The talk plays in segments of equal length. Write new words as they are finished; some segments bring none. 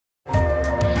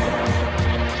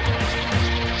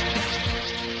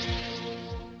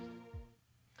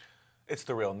It's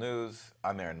the real news.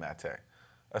 I'm Aaron Mate.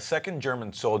 A second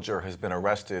German soldier has been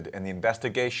arrested in the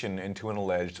investigation into an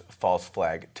alleged false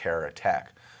flag terror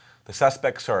attack. The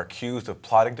suspects are accused of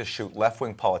plotting to shoot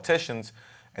left-wing politicians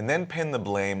and then pin the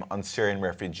blame on Syrian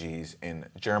refugees in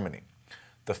Germany.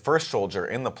 The first soldier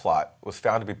in the plot was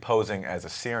found to be posing as a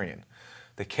Syrian.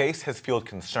 The case has fueled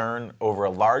concern over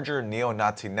a larger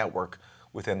neo-Nazi network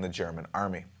within the German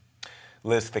army.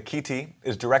 Liz Fekete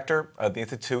is director of the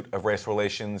Institute of Race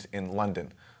Relations in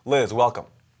London. Liz, welcome.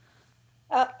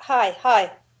 Hi.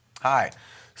 Hi.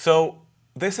 So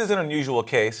this is an unusual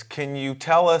case. Can you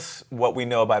tell us what we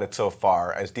know about it so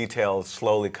far as details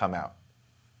slowly come out?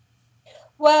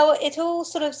 Well, it all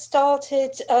sort of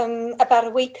started about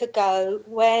a week ago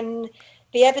when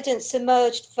the evidence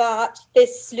emerged that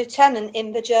this lieutenant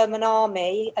in the German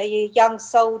army, a young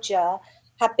soldier,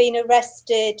 had been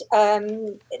arrested.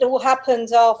 It all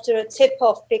happened after a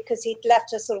tip-off because he'd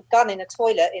left a sort of gun in a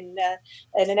toilet in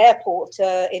an airport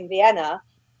in Vienna.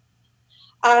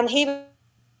 And he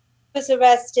was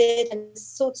arrested and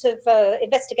sort of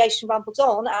investigation rumbled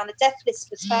on, and a death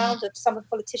list was found of some of the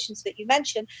politicians that you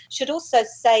mentioned. Should also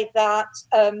say that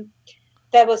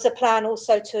there was a plan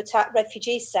also to attack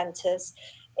refugee centres.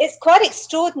 It's quite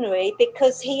extraordinary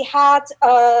because he had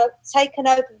taken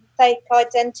over the fake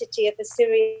identity of a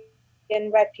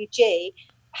Syrian refugee.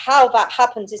 How that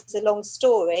happened is a long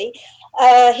story.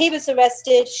 He was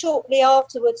arrested. Shortly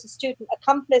afterwards, a student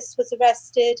accomplice was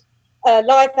arrested.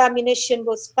 Live ammunition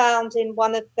was found in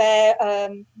one of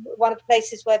the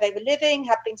places where they were living,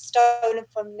 had been stolen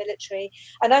from the military.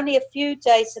 And only a few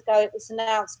days ago, it was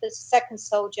announced that a second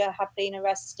soldier had been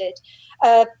arrested.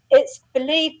 It's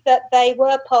believed that they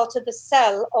were part of a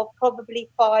cell of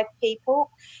probably 5 people.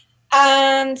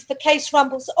 And the case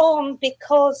rumbles on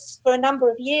because for a number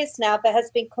of years now, there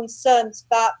has been concerns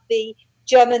that the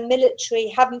German military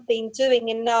haven't been doing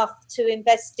enough to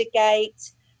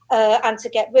investigate and to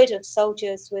get rid of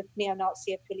soldiers with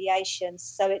neo-Nazi affiliations.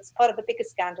 So it's part of a bigger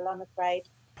scandal, I'm afraid.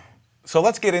 So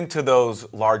let's get into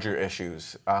those larger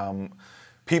issues.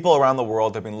 People around the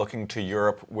world have been looking to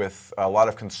Europe with a lot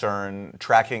of concern,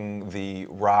 tracking the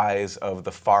rise of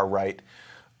the far right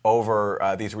over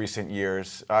these recent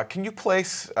years. Can you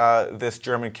place this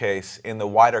German case in the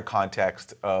wider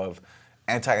context of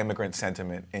anti-immigrant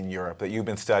sentiment in Europe that you've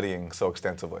been studying so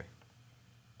extensively?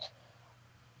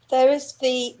 There is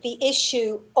the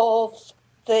issue of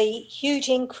the huge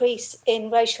increase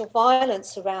in racial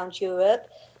violence around Europe.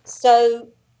 So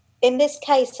in this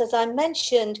case, as I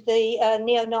mentioned, the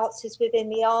neo-Nazis within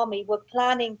the army were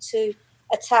planning to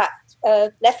attack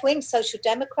left-wing social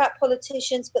democrat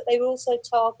politicians, but they were also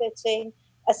targeting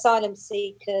asylum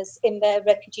seekers in their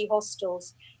refugee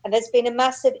hostels. And there's been a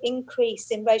massive increase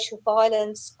in racial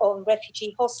violence on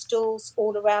refugee hostels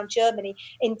all around Germany,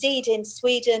 indeed in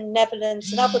Sweden,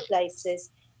 Netherlands and other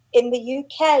places. In the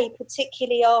UK,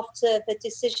 particularly after the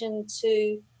decision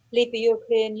to leave the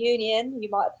European Union, you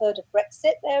might have heard of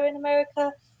Brexit there in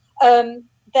America, in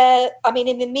the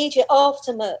immediate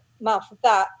aftermath of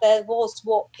that, there was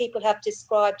what people have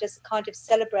described as a kind of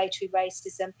celebratory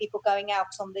racism, people going out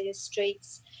on the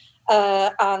streets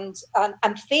and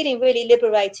feeling really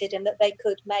liberated and that they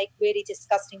could make really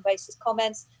disgusting racist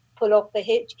comments, pull off the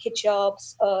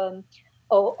hijabs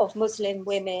of Muslim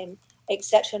women,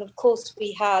 etc. And of course,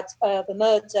 we had the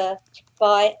murder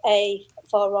by a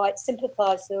far-right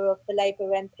sympathiser of the Labour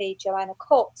MP Joanna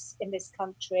Cox in this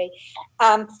country.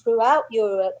 And throughout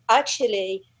Europe,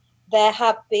 actually, there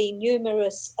have been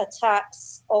numerous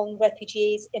attacks on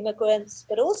refugees, immigrants,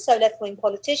 but also left-wing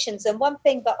politicians. And one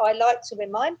thing that I like to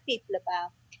remind people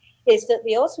about is that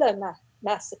the Oslo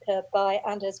massacre by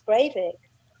Anders Breivik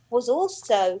was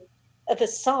also of a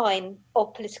sign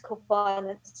of political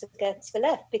violence against the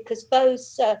left, because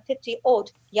those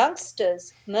 50-odd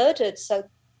youngsters murdered so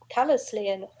callously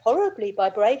and horribly by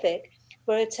Breivik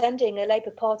were attending a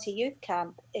Labour Party youth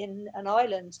camp in an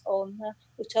island on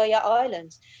Utøya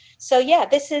Island. So yeah,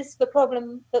 this is the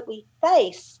problem that we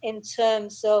face in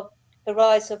terms of the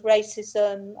rise of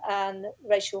racism and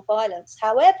racial violence.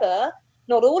 However,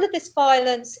 not all of this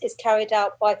violence is carried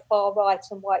out by far right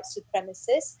and white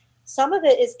supremacists. Some of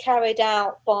it is carried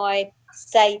out by,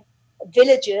 say,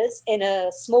 villagers in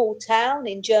a small town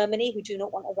in Germany who do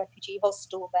not want a refugee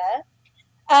hostel there.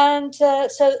 And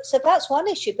so that's one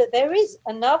issue. But there is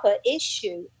another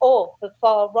issue of the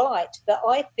far right that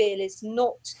I feel is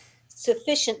not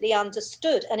sufficiently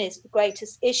understood and is the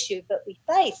greatest issue that we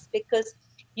face, because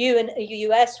you in the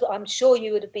US, I'm sure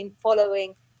you would have been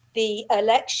following the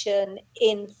election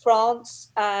in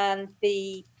France, and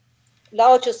the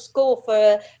largest score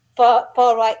for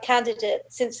far-right candidate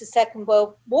since the Second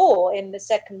World War in the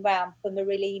second round for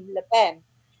Marine Le Pen.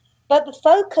 But the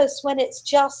focus, when it's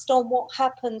just on what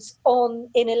happens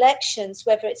in elections,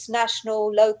 whether it's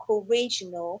national, local,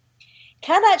 regional,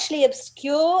 can actually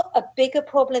obscure a bigger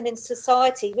problem in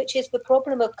society, which is the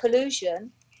problem of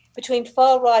collusion between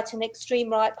far-right and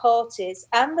extreme-right parties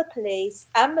and the police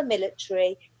and the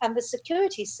military and the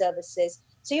security services.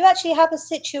 So you actually have a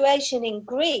situation in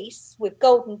Greece with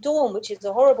Golden Dawn, which is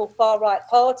a horrible far-right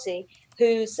party,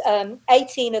 whose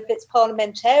 18 of its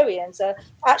parliamentarians are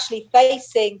actually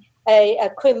facing a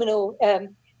criminal,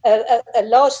 a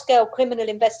large-scale criminal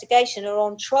investigation, or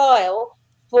on trial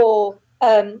for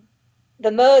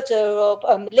the murder of,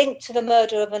 linked to the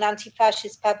murder of an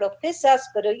anti-fascist Pavlov Pisas,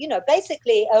 but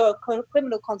basically a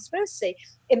criminal conspiracy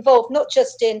involved not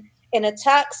just in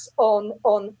attacks on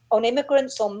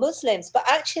immigrants, on Muslims, but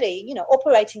actually,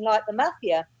 operating like the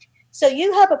mafia. So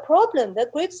you have a problem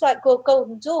that groups like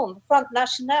Golden Dawn, Front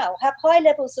National, have high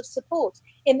levels of support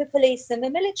in the police and the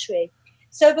military.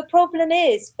 So the problem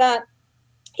is that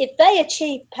if they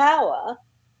achieve power,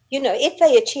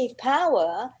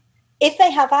 if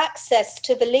they have access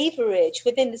to the leverage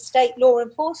within the state law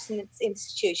enforcement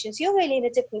institutions, you're really in a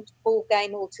different ball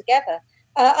game altogether.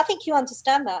 I think you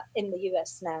understand that in the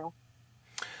US now.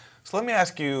 So let me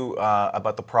ask you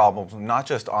about the problems, not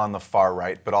just on the far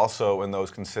right, but also in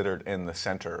those considered in the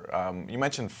center. You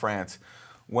mentioned France.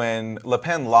 When Le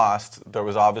Pen lost, there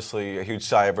was obviously a huge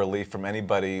sigh of relief from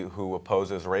anybody who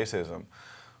opposes racism.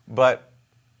 But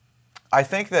I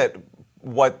think that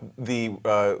what the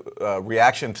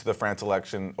reaction to the France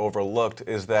election overlooked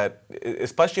is that,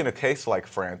 especially in a case like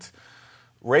France,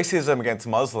 racism against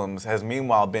Muslims has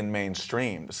meanwhile been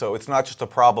mainstreamed. So it's not just a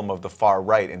problem of the far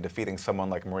right in defeating someone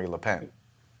like Marine Le Pen.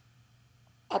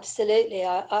 Absolutely,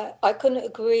 I couldn't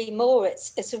agree more.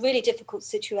 It's a really difficult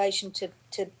situation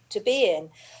to be in.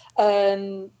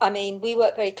 I mean, we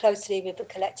work very closely with the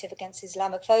Collective Against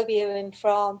Islamophobia in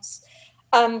France.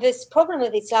 This problem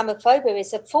with Islamophobia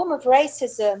is a form of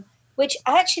racism which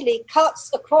actually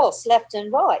cuts across left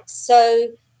and right. So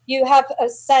you have a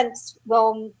sense,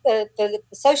 the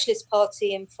Socialist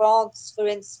Party in France, for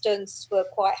instance, were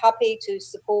quite happy to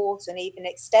support and even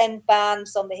extend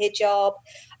bans on the hijab,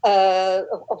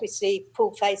 obviously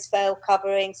full face veil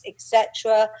coverings,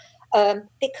 etc.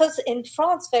 Because in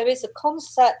France there is a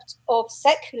concept of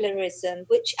secularism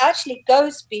which actually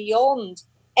goes beyond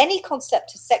any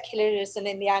concept of secularism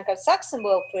in the Anglo-Saxon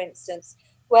world, for instance,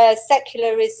 where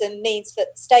secularism means that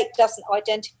the state doesn't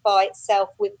identify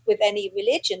itself with any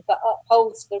religion, but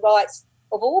upholds the rights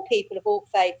of all people of all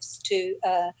faiths to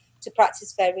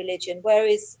practice their religion.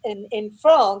 Whereas in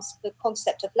France, the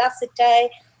concept of laicite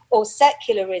or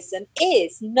secularism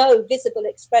is no visible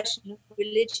expression of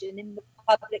religion in the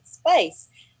public space.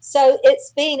 So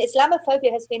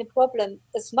Islamophobia has been a problem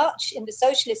as much in the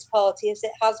Socialist Party as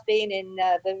it has been in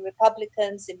the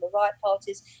Republicans, in the right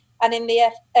parties, and in the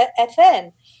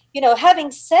FN.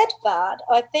 Having said that,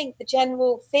 I think the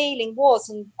general feeling was,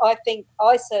 and I think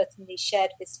I certainly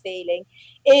shared this feeling,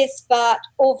 is that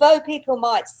although people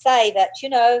might say that,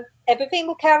 everything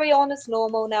will carry on as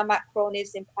normal now Macron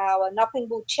is in power, nothing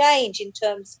will change in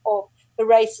terms of the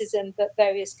racism that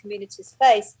various communities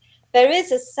face, there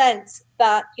is a sense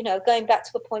that, going back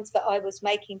to the points that I was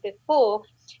making before,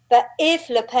 that if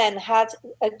Le Pen had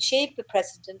achieved the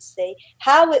presidency,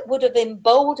 how it would have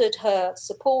emboldened her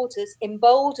supporters,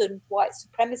 emboldened white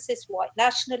supremacist, white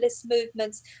nationalist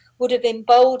movements, would have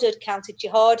emboldened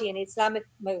counter-jihadi and Islamic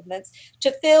movements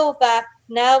to feel that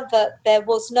now that there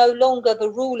was no longer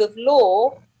the rule of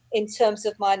law in terms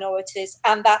of minorities,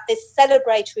 and that this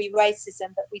celebratory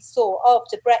racism that we saw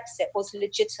after Brexit was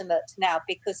legitimate now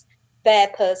because their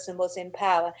person was in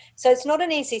power. So it's not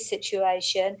an easy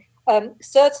situation.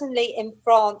 Certainly in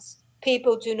France,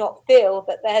 people do not feel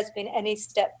that there has been any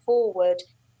step forward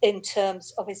in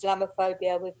terms of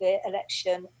Islamophobia with the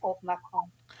election of Macron.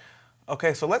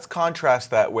 Okay, so let's contrast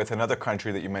that with another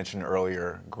country that you mentioned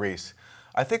earlier, Greece.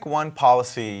 I think one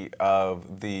policy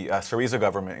of the Syriza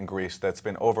government in Greece that's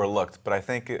been overlooked, but I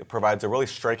think it provides a really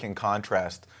striking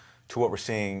contrast to what we're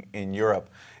seeing in Europe,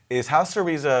 is how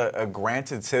Syriza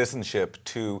granted citizenship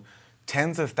to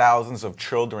tens of thousands of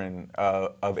children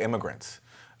of immigrants.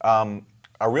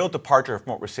 A real departure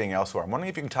from what we're seeing elsewhere. I'm wondering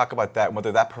if you can talk about that and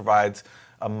whether that provides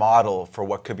a model for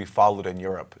what could be followed in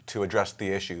Europe to address the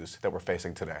issues that we're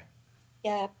facing today.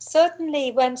 Yeah,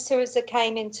 certainly when Syriza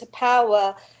came into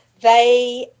power,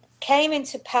 they came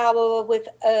into power with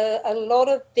a lot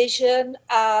of vision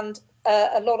and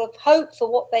a lot of hope for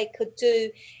what they could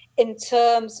do in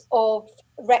terms of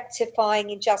rectifying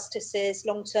injustices,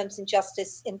 long-term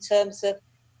injustice, in terms of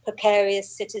precarious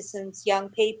citizens, young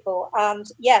people. And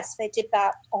yes, they did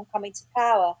that on coming to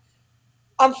power.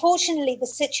 Unfortunately, the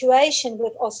situation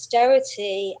with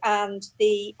austerity and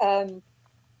the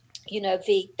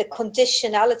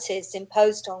conditionalities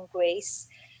imposed on Greece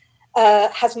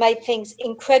has made things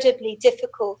incredibly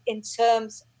difficult in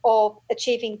terms of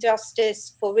achieving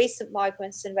justice for recent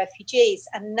migrants and refugees.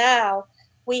 And now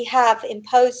we have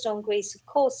imposed on Greece, of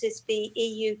course, is the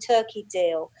EU-Turkey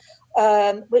deal,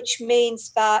 which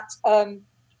means that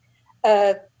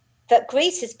that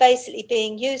Greece is basically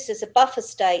being used as a buffer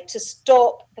state to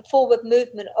stop the forward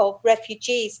movement of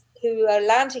refugees who are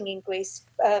landing in Greece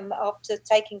after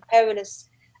taking perilous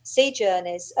sea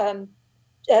journeys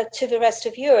to the rest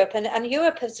of Europe. And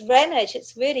Europe has reneged.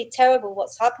 It's really terrible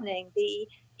what's happening. The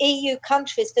EU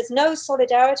countries, there's no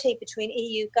solidarity between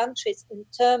EU countries in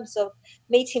terms of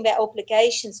meeting their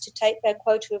obligations to take their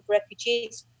quota of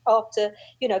refugees after,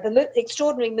 the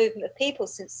extraordinary movement of people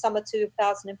since summer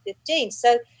 2015.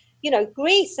 So,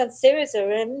 Greece and Syria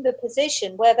are in the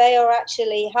position where they are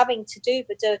actually having to do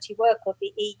the dirty work of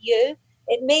the EU.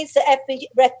 It means that every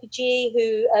refugee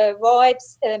who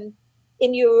arrives in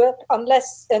Europe,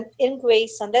 in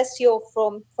Greece, unless you're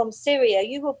from Syria,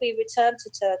 you will be returned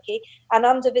to Turkey. And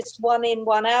under this one in,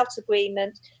 one out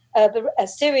agreement, a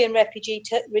Syrian refugee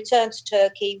returned to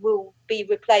Turkey will be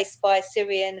replaced by a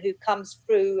Syrian who comes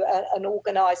through an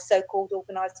so-called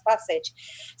organised passage.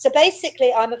 So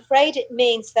basically, I'm afraid it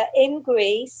means that in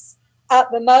Greece, at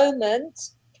the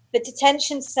moment, the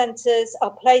detention centres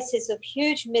are places of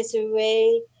huge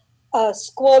misery,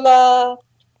 squalor.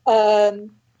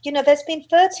 There's been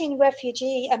 13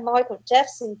 refugee and migrant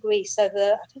deaths in Greece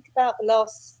over, I think, about the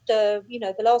last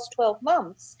 12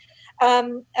 months.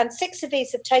 And 6 of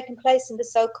these have taken place in the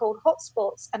so-called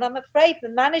hotspots. And I'm afraid the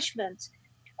management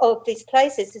of these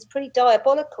places is pretty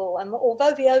diabolical. And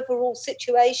although the overall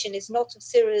situation is not of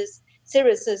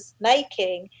Syriza's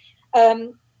making,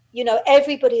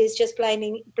 everybody is just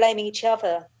blaming each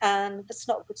other. And that's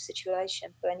not a good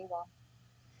situation for anyone.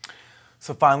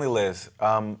 So finally, Liz,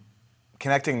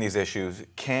 connecting these issues,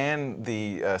 can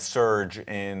the surge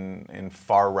in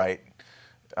far-right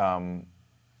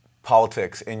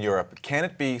politics in Europe, can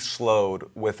it be slowed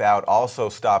without also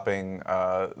stopping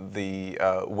the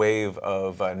wave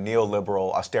of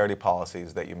neoliberal austerity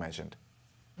policies that you mentioned?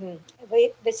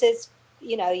 This is,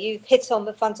 you've hit on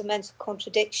the fundamental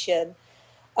contradiction.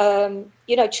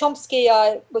 Chomsky,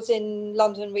 I was in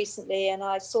London recently and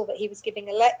I saw that he was giving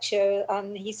a lecture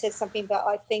and he said something that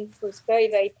I think was very,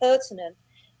 very pertinent,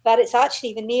 that it's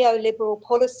actually the neoliberal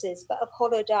policies that have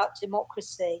hollowed out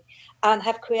democracy and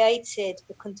have created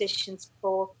the conditions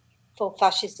for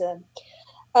fascism.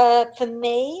 For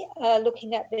me,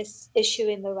 looking at this issue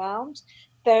in the round,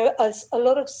 there is a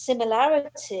lot of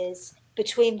similarities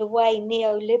between the way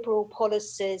neoliberal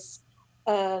policies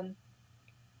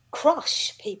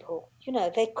crush people.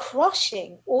 They're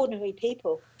crushing ordinary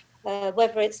people,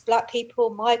 whether it's black people,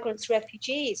 migrants,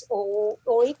 refugees,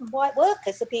 or even white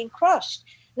workers are being crushed.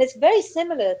 And it's very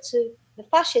similar to the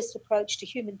fascist approach to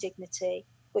human dignity,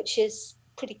 which is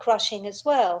pretty crushing as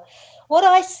well. What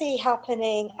I see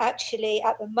happening actually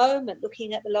at the moment,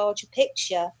 looking at the larger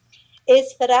picture,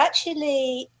 is that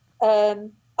actually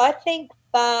I think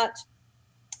that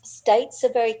states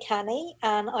are very canny,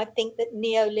 and I think that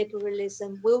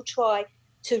neoliberalism will try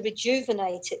to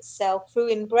rejuvenate itself through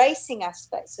embracing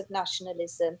aspects of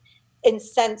nationalism, in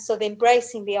sense of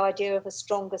embracing the idea of a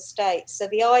stronger state. So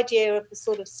the idea of the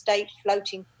sort of state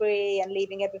floating free and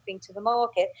leaving everything to the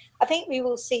market, I think we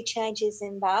will see changes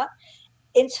in that.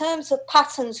 In terms of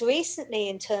patterns recently,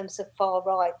 in terms of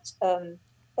far-right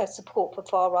support for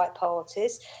far-right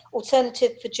parties,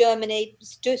 Alternative for Germany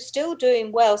still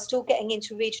doing well, still getting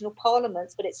into regional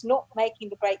parliaments, but it's not making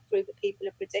the breakthrough that people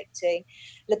are predicting.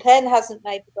 Le Pen hasn't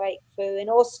made the breakthrough. In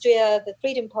Austria, the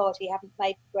Freedom Party haven't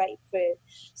made the breakthrough.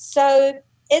 So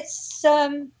it's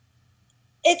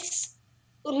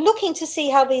looking to see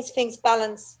how these things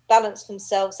balance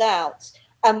themselves out,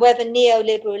 and whether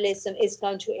neoliberalism is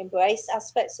going to embrace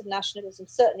aspects of nationalism.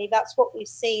 Certainly that's what we've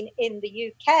seen in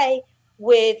the UK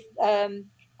with,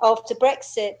 after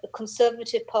Brexit, the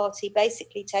Conservative Party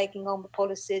basically taking on the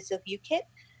policies of UKIP.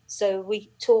 So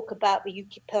we talk about the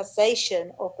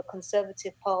UKIPization of the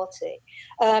Conservative Party.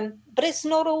 But it's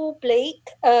not all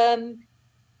bleak.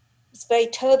 It's very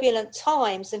turbulent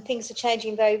times and things are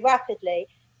changing very rapidly.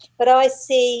 But I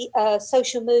see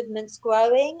social movements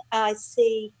growing. I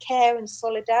see care and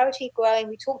solidarity growing.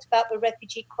 We talked about the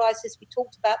refugee crisis. We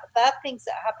talked about the bad things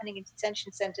that are happening in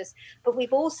detention centres. But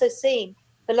we've also seen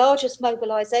the largest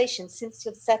mobilisation since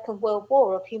the Second World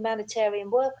War of humanitarian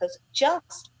workers,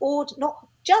 not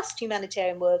just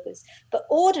humanitarian workers, but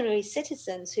ordinary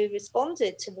citizens who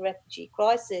responded to the refugee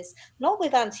crisis, not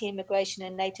with anti-immigration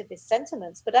and nativist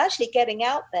sentiments, but actually getting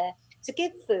out there to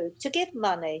give food, to give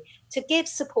money, to give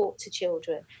support to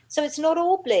children. So it's not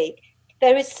all bleak.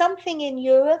 There is something in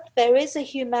Europe, there is a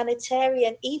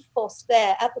humanitarian ethos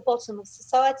there at the bottom of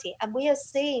society, and we are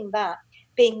seeing that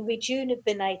being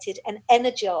rejuvenated and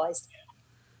energized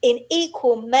in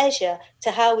equal measure to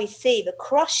how we see the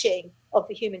crushing of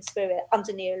the human spirit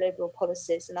under neoliberal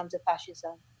policies and under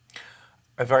fascism.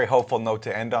 A very hopeful note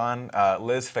to end on.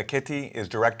 Liz Fekete is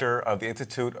director of the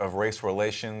Institute of Race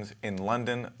Relations in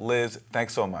London. Liz,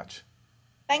 thanks so much.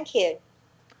 Thank you.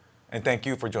 And thank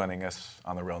you for joining us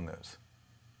on The Real News.